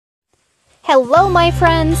Hello, my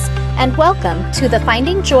friends, and welcome to the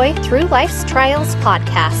Finding Joy Through Life's Trials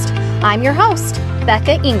podcast. I'm your host,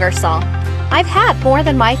 Becca Ingersoll. I've had more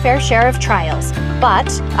than my fair share of trials,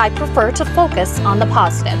 but I prefer to focus on the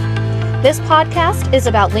positive. This podcast is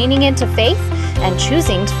about leaning into faith and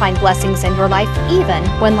choosing to find blessings in your life even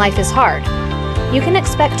when life is hard. You can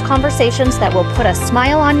expect conversations that will put a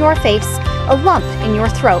smile on your face, a lump in your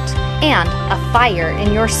throat, and a fire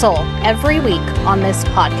in your soul every week on this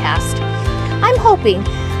podcast. I'm hoping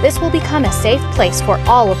this will become a safe place for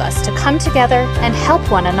all of us to come together and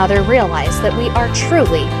help one another realize that we are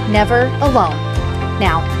truly never alone.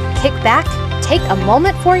 Now, kick back, take a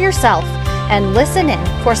moment for yourself, and listen in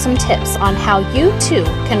for some tips on how you too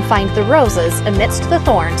can find the roses amidst the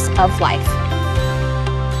thorns of life.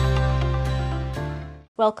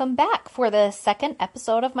 Welcome back for the second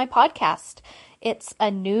episode of my podcast. It's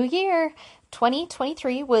a new year.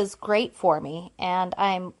 2023 was great for me, and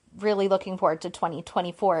I'm really looking forward to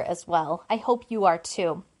 2024 as well. I hope you are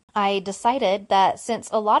too. I decided that since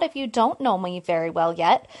a lot of you don't know me very well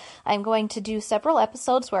yet, I'm going to do several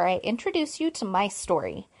episodes where I introduce you to my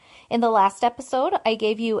story. In the last episode, I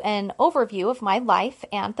gave you an overview of my life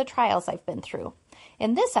and the trials I've been through.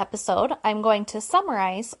 In this episode, I'm going to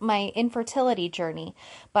summarize my infertility journey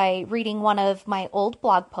by reading one of my old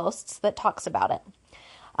blog posts that talks about it.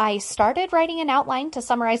 I started writing an outline to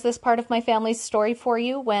summarize this part of my family's story for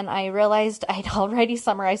you when I realized I'd already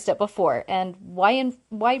summarized it before, and why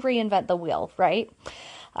reinvent the wheel, right?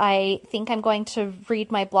 I think I'm going to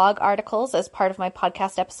read my blog articles as part of my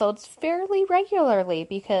podcast episodes fairly regularly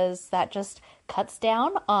because that just cuts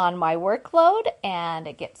down on my workload and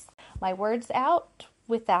it gets my words out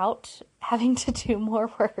without having to do more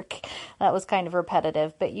work. That was kind of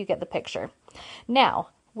repetitive, but you get the picture. Now,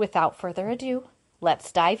 without further ado,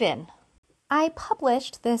 let's dive in. I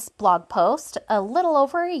published this blog post a little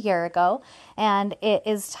over a year ago, and it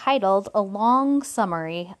is titled A Long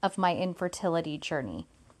Summary of My Infertility Journey.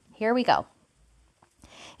 Here we go.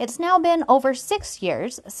 It's now been over 6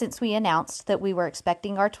 years since we announced that we were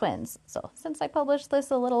expecting our twins. So since I published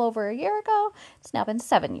this a little over a year ago, it's now been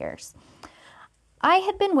 7 years. I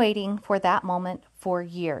had been waiting for that moment for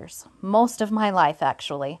years, most of my life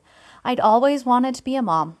actually. I'd always wanted to be a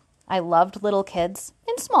mom. I loved little kids,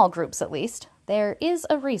 in small groups at least. There is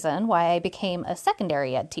a reason why I became a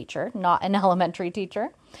secondary ed teacher, not an elementary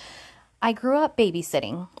teacher. I grew up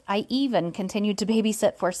babysitting. I even continued to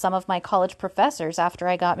babysit for some of my college professors after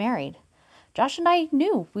I got married. Josh and I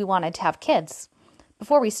knew we wanted to have kids.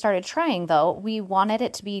 Before we started trying, though, we wanted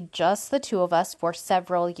it to be just the two of us for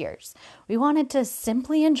several years. We wanted to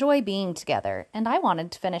simply enjoy being together, and I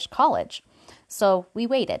wanted to finish college. So we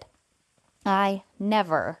waited. I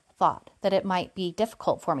never thought that it might be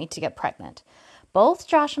difficult for me to get pregnant. Both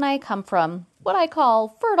Josh and I come from what I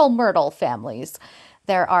call fertile myrtle families.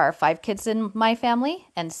 There are 5 kids in my family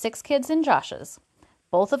and 6 kids in Josh's.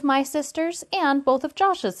 Both of my sisters and both of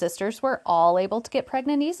Josh's sisters were all able to get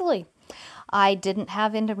pregnant easily. I didn't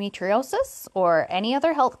have endometriosis or any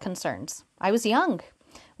other health concerns. I was young.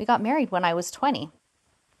 We got married when I was 20.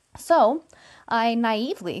 So I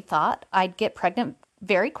naively thought I'd get pregnant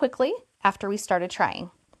very quickly after we started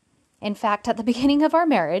trying. In fact, at the beginning of our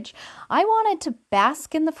marriage, I wanted to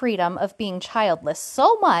bask in the freedom of being childless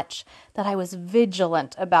so much that I was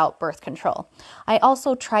vigilant about birth control. I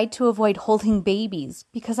also tried to avoid holding babies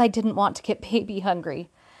because I didn't want to get baby hungry.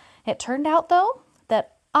 It turned out, though,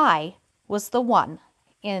 that I was the one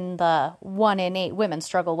in the 1 in 8 women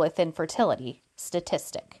struggle with infertility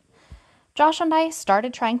statistic. Josh and I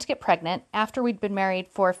started trying to get pregnant after we'd been married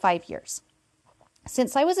for 5 years.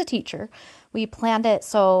 Since I was a teacher, we planned it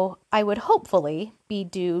so I would hopefully be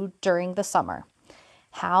due during the summer.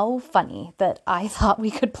 How funny that I thought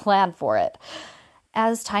we could plan for it.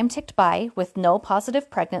 As time ticked by with no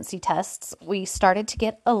positive pregnancy tests, we started to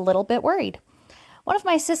get a little bit worried. One of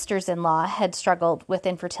my sisters-in-law had struggled with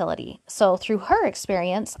infertility, so through her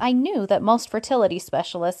experience, I knew that most fertility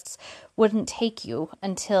specialists wouldn't take you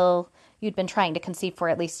until you'd been trying to conceive for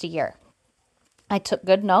at least a year. I took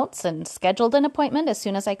good notes and scheduled an appointment as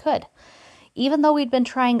soon as I could. Even though we'd been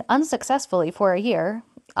trying unsuccessfully for a year,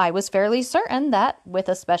 I was fairly certain that, with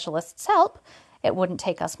a specialist's help, it wouldn't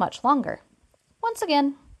take us much longer. Once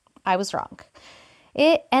again, I was wrong.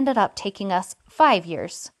 It ended up taking us 5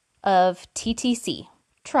 years of TTC,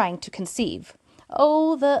 trying to conceive.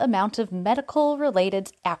 Oh, the amount of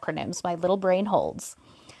medical-related acronyms my little brain holds.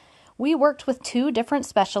 We worked with 2 different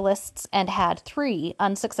specialists and had 3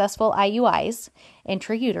 unsuccessful IUIs,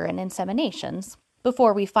 intrauterine inseminations,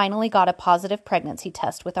 before we finally got a positive pregnancy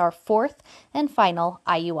test with our 4th and final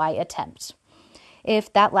IUI attempt.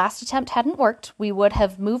 If that last attempt hadn't worked, we would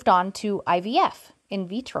have moved on to IVF, in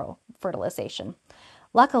vitro fertilization.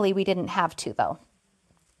 Luckily, we didn't have to, though.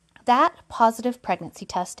 That positive pregnancy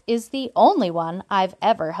test is the only one I've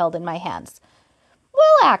ever held in my hands.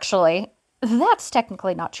 Well, actually, that's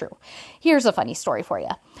technically not true. Here's a funny story for you.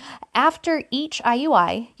 After each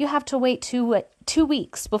IUI, you have to wait 2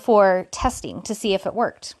 weeks before testing to see if it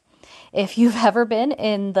worked. If you've ever been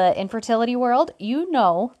in the infertility world, you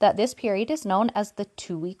know that this period is known as the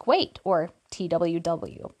 2-week wait, or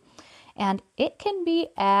TWW. And it can be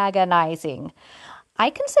agonizing. I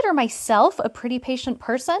consider myself a pretty patient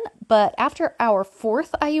person, but after our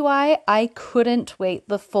 4th IUI, I couldn't wait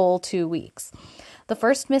the full 2 weeks. The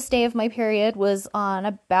first missed day of my period was on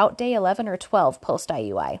about day 11 or 12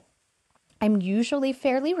 post-IUI. I'm usually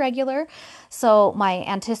fairly regular, so my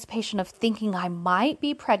anticipation of thinking I might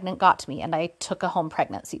be pregnant got to me, and I took a home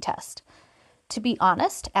pregnancy test. To be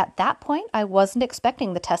honest, at that point, I wasn't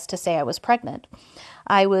expecting the test to say I was pregnant.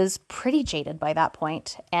 I was pretty jaded by that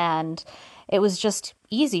point, and it was just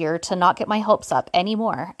easier to not get my hopes up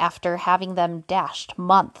anymore after having them dashed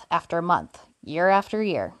month after month, year after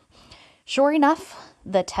year. Sure enough,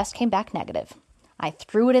 the test came back negative. I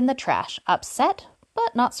threw it in the trash, upset,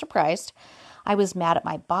 but not surprised. I was mad at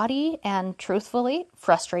my body and, truthfully,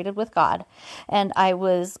 frustrated with God. And I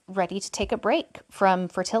was ready to take a break from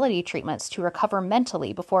fertility treatments to recover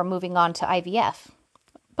mentally before moving on to IVF.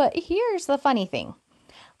 But here's the funny thing.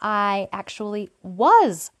 I actually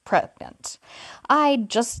was pregnant. I'd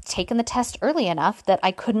just taken the test early enough that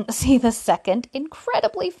I couldn't see the second,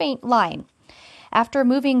 incredibly faint line. After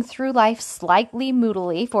moving through life slightly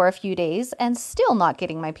moodily for a few days and still not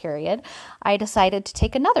getting my period, I decided to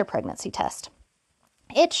take another pregnancy test.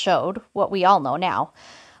 It showed what we all know now.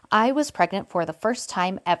 I was pregnant for the first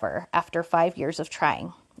time ever after 5 years of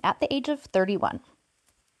trying, at the age of 31.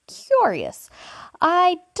 Curious.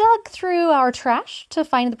 I dug through our trash to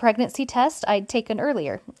find the pregnancy test I'd taken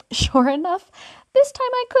earlier. Sure enough, this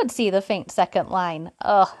time I could see the faint second line.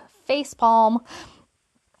 Facepalm.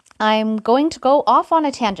 I'm going to go off on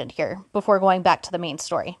a tangent here before going back to the main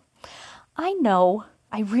story.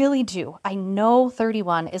 I really do. I know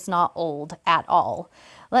 31 is not old at all.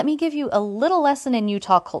 Let me give you a little lesson in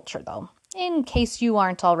Utah culture, though, in case you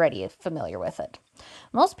aren't already familiar with it.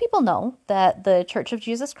 Most people know that the Church of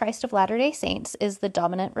Jesus Christ of Latter-day Saints is the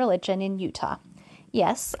dominant religion in Utah.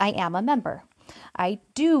 Yes, I am a member. I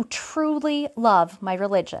do truly love my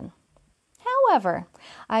religion. However,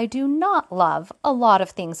 I do not love a lot of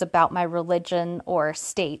things about my religion or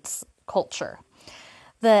state's culture.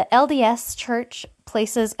 The LDS Church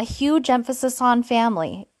places a huge emphasis on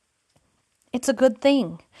family. It's a good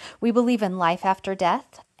thing. We believe in life after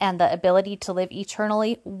death and the ability to live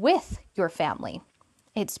eternally with your family.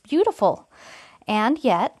 It's beautiful. And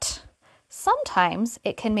yet, sometimes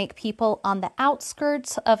it can make people on the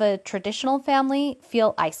outskirts of a traditional family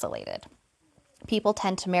feel isolated. People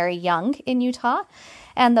tend to marry young in Utah,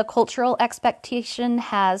 and the cultural expectation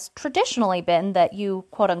has traditionally been that you,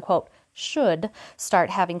 quote unquote, should start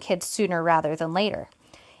having kids sooner rather than later.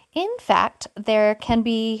 In fact, there can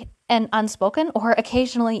be an unspoken or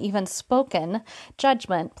occasionally even spoken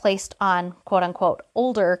judgment placed on, quote unquote,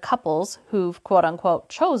 older couples who've, quote unquote,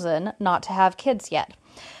 chosen not to have kids yet.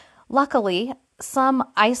 Luckily, some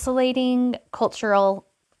isolating cultural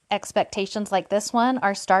expectations like this one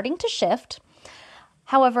are starting to shift.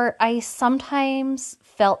 However, I sometimes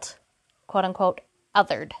felt, quote unquote,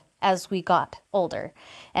 othered as we got older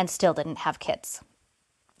and still didn't have kids.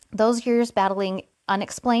 Those years battling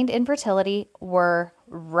unexplained infertility were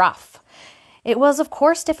rough. It was, of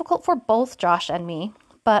course, difficult for both Josh and me,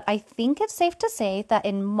 but I think it's safe to say that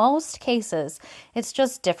in most cases, it's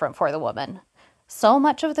just different for the woman. So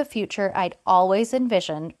much of the future I'd always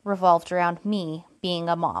envisioned revolved around me being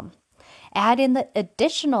a mom. Add in the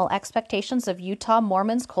additional expectations of Utah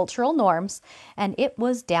Mormons' cultural norms, and it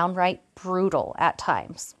was downright brutal at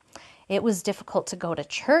times. It was difficult to go to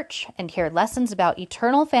church and hear lessons about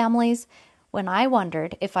eternal families when I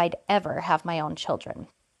wondered if I'd ever have my own children.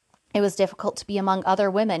 It was difficult to be among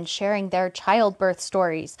other women sharing their childbirth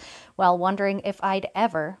stories while wondering if I'd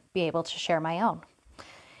ever be able to share my own.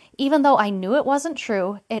 Even though I knew it wasn't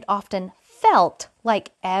true, it often felt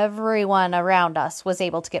like everyone around us was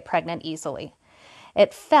able to get pregnant easily.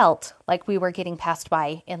 It felt like we were getting passed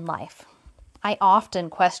by in life. I often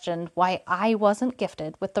questioned why I wasn't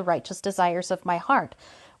gifted with the righteous desires of my heart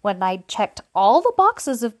when I'd checked all the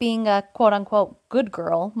boxes of being a quote-unquote good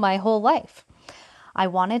girl my whole life. I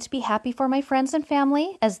wanted to be happy for my friends and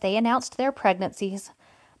family as they announced their pregnancies,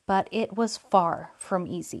 but it was far from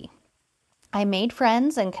easy. I made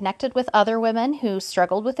friends and connected with other women who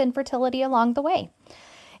struggled with infertility along the way.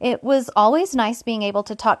 It was always nice being able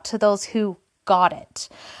to talk to those who got it.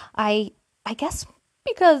 I guess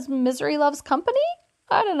because misery loves company?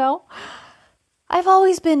 I don't know. I've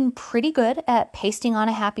always been pretty good at pasting on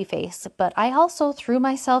a happy face, but I also threw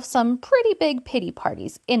myself some pretty big pity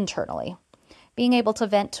parties internally. Being able to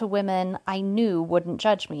vent to women I knew wouldn't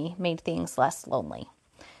judge me made things less lonely.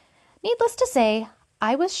 Needless to say,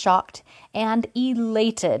 I was shocked and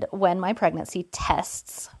elated when my pregnancy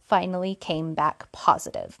tests finally came back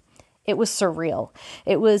positive. It was surreal.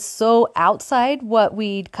 It was so outside what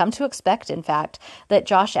we'd come to expect, in fact, that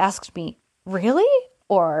Josh asked me, "Really?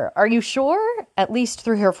 Or are you sure?" at least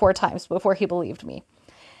 3 or 4 times before he believed me.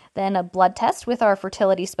 Then a blood test with our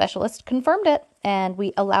fertility specialist confirmed it, and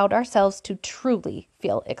we allowed ourselves to truly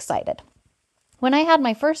feel excited. When I had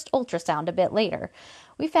my first ultrasound a bit later,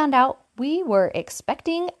 we found out we were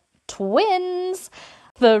expecting twins.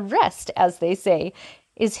 The rest, as they say,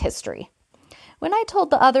 is history. When I told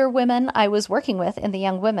the other women I was working with in the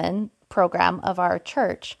Young Women program of our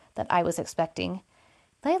church that I was expecting,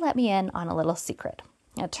 they let me in on a little secret.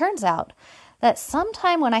 It turns out that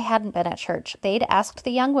sometime when I hadn't been at church, they'd asked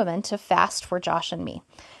the young women to fast for Josh and me,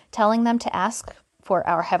 telling them to ask for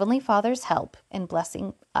our Heavenly Father's help in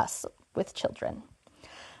blessing us with children.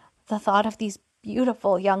 The thought of these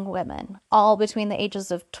beautiful young women, all between the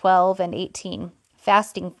ages of 12 and 18,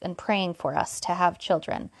 fasting and praying for us to have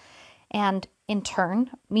children, and in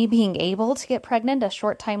turn, me being able to get pregnant a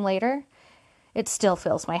short time later, it still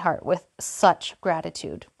fills my heart with such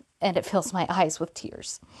gratitude, and it fills my eyes with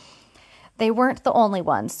tears. They weren't the only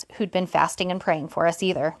ones who'd been fasting and praying for us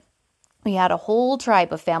either. We had a whole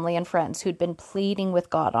tribe of family and friends who'd been pleading with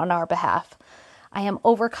God on our behalf. I am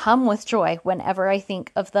overcome with joy whenever I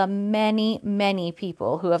think of the many, many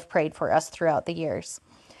people who have prayed for us throughout the years.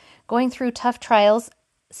 Going through tough trials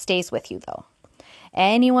stays with you, though.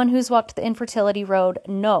 Anyone who's walked the infertility road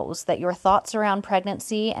knows that your thoughts around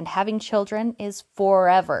pregnancy and having children is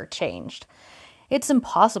forever changed. It's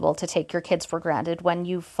impossible to take your kids for granted when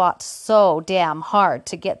you've fought so damn hard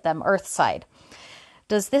to get them earthside.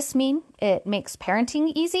 Does this mean it makes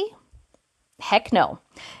parenting easy? Heck no.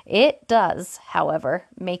 It does, however,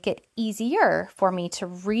 make it easier for me to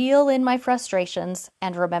reel in my frustrations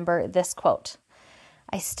and remember this quote.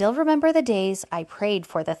 I still remember the days I prayed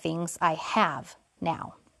for the things I have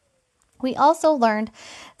now. We also learned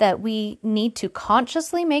that we need to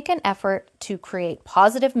consciously make an effort to create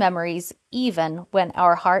positive memories even when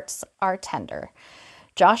our hearts are tender.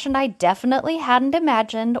 Josh and I definitely hadn't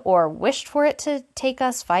imagined or wished for it to take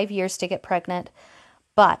us 5 years to get pregnant,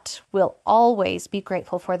 but we'll always be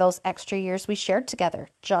grateful for those extra years we shared together,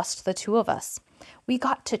 just the two of us. We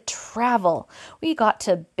got to travel. We got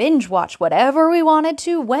to binge watch whatever we wanted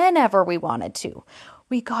to, whenever we wanted to.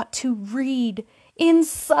 We got to read in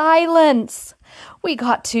silence. We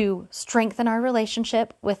got to strengthen our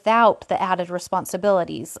relationship without the added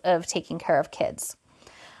responsibilities of taking care of kids.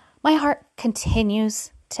 My heart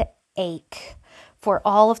continues to ache for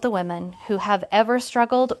all of the women who have ever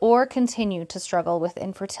struggled or continue to struggle with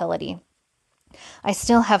infertility. I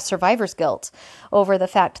still have survivor's guilt over the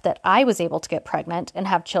fact that I was able to get pregnant and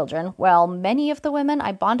have children, while many of the women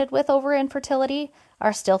I bonded with over infertility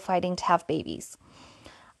are still fighting to have babies.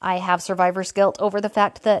 I have survivor's guilt over the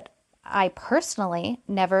fact that I personally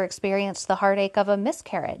never experienced the heartache of a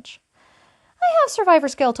miscarriage. I have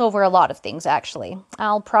survivor's guilt over a lot of things, actually.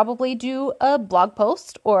 I'll probably do a blog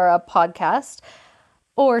post or a podcast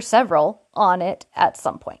or several on it at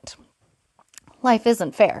some point. Life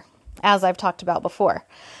isn't fair, as I've talked about before,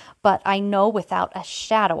 but I know without a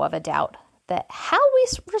shadow of a doubt that how we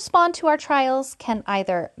respond to our trials can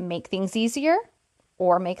either make things easier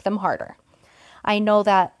or make them harder. I know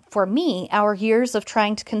that for me, our years of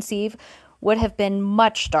trying to conceive would have been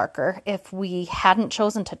much darker if we hadn't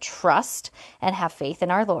chosen to trust and have faith in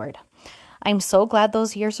our Lord. I'm so glad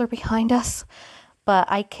those years are behind us,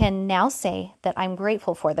 but I can now say that I'm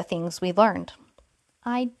grateful for the things we learned.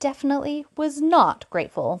 I definitely was not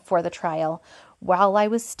grateful for the trial while I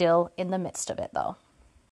was still in the midst of it, though.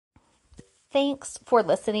 Thanks for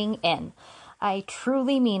listening in. I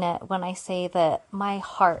truly mean it when I say that my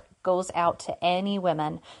heart goes out to any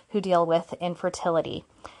women who deal with infertility.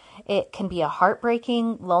 It can be a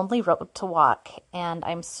heartbreaking, lonely road to walk, and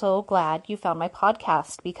I'm so glad you found my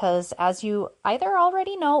podcast because, as you either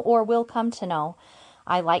already know or will come to know,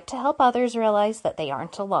 I like to help others realize that they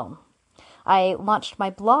aren't alone. I launched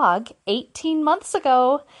my blog 18 months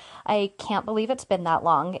ago. I can't believe it's been that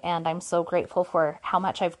long, and I'm so grateful for how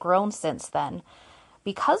much I've grown since then.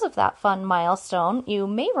 Because of that fun milestone, you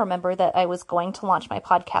may remember that I was going to launch my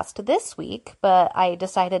podcast this week, but I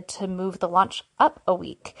decided to move the launch up a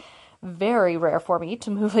week. Very rare for me to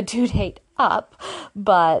move a due date up,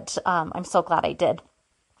 but I'm so glad I did.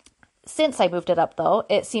 Since I moved it up, though,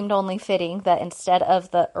 it seemed only fitting that instead of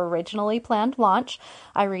the originally planned launch,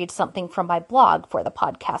 I read something from my blog for the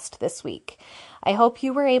podcast this week. I hope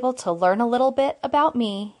you were able to learn a little bit about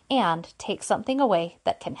me and take something away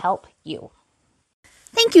that can help you.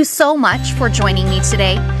 Thank you so much for joining me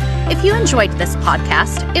today. If you enjoyed this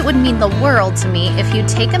podcast, it would mean the world to me if you'd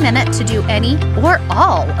take a minute to do any or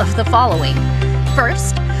all of the following.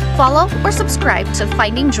 First, follow or subscribe to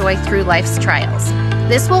Finding Joy Through Life's Trials.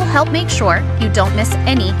 This will help make sure you don't miss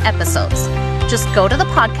any episodes. Just go to the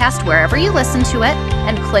podcast wherever you listen to it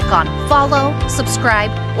and click on follow,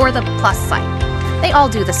 subscribe, or the plus sign. They all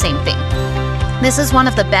do the same thing. This is one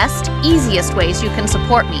of the best, easiest ways you can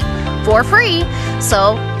support me for free,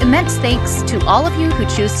 so immense thanks to all of you who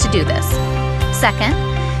choose to do this. Second,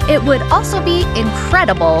 it would also be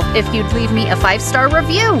incredible if you'd leave me a 5-star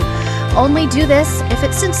review. Only do this if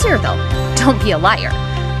it's sincere, though. Don't be a liar.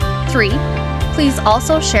 3, please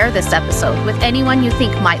also share this episode with anyone you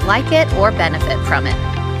think might like it or benefit from it.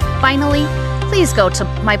 Finally, please go to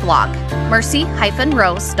my blog,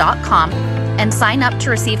 mercy-rose.com, and sign up to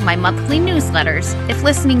receive my monthly newsletters if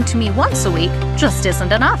listening to me once a week just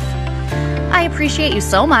isn't enough. I appreciate you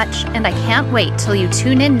so much, and I can't wait till you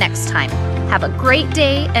tune in next time. Have a great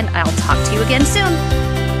day, and I'll talk to you again soon.